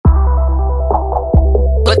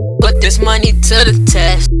money to the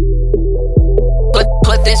test.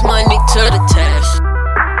 Put this money to the test.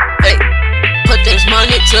 Hey, put this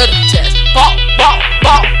money to the test. Ball.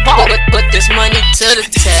 Put this money to the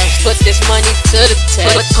test. Put this money to the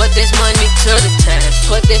test. Put this money to the test.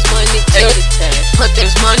 Put this money to the test. Put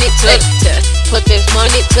this money to the test. Put this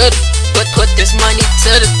money to the put this money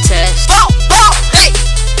to the test. Hey,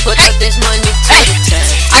 put this money to the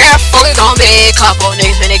test. I got focused on me, couple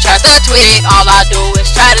niggas, man, they try to tweak. All I do is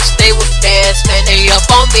try to stay with fans, man, they up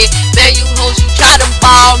on me. Man, you hoes, you try to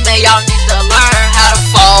ball, man, y'all need to learn how to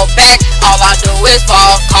fall back. All I do is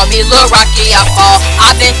fall, call me Lil Rocky, I fall.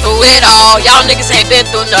 I've been through it all, y'all niggas ain't been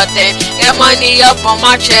through nothing. Got money up on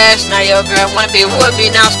my chest, now your girl wanna be with me,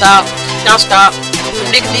 now stop. You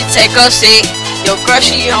niggas need to take a seat. Yo, girl,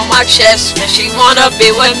 she on my chest, man, she wanna be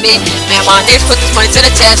with me. Man, my niggas put this money to the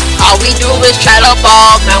test. All we do is try to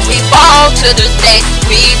ball, man, we ball to the day.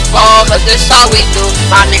 We ball, cause this all we do.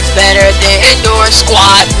 My niggas better than indoor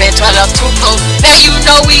squad, man, turn up too close. Man, you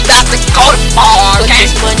know we got to go to bar. Put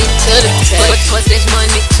this money to the test. Put this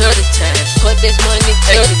money to the test. Put this money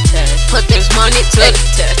to the test. Put this money to the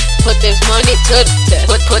test. Put this money to the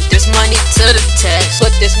test. Put this money to the test.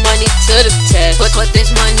 Put this money to the test. Put this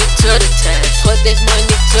money to the test. Put this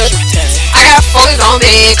money to the test. I got focused on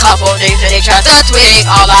me, couple niggas, and they try to tweak.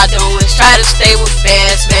 All I do is try to stay with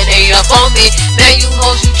fans, man, they up on me. Man, you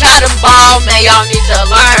hoes, you try to ball, man, y'all need to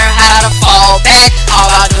learn how to fall back. All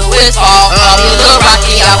I do is fall, call me Lil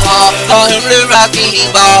Rocky, I fall. Call him Lil Rocky, he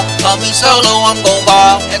ball. Call me Solo, I'm gon'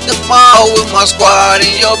 ball. At the mall with my squad,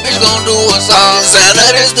 and your bitch gon' do us all.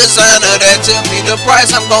 Designer, this designer, that tell me the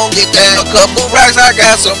price, I'm gon' get that. A couple racks, I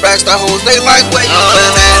got some racks, the hoes, they like where you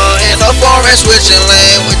been at. In a foreign switching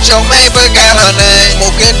lane, with your man, forgot her name.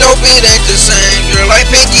 Smoking dope, it ain't the same. You're like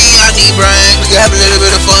Pinky, I need brain. We can have a little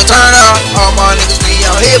bit of fun, turn up. All my niggas be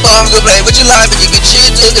out here, ball. You can play with your life, and you get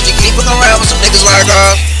shit too. If you keep fucking around with some niggas like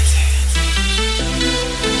us.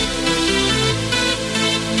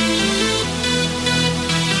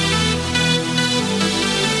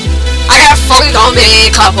 Focused on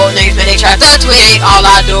me, couple niggas, man, they try to tweak. All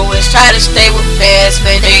I do is try to stay with fans,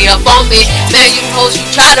 man, they up on me. Man, you hoes, you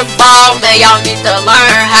try to ball, man, y'all need to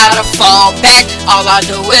learn how to fall back. All I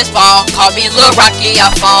do is ball, call me Lil Rocky,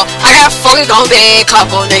 I fall. I got focused on me,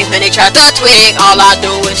 couple niggas, man, they try to tweak. All I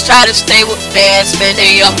do is try to stay with fans, man,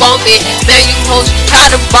 they up on me. Man, you hoes, you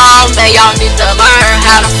try to ball, man, y'all need to learn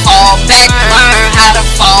how to fall back. Learn how to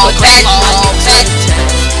fall back.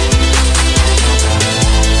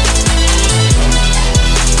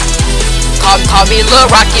 Call me Lil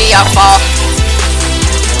Rocky, I fall.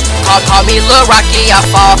 Call me Lil Rocky, I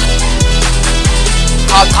fall.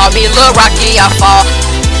 Call me Lil Rocky, I fall.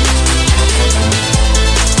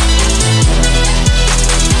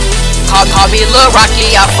 Call me Lil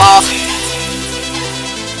Rocky, I fall.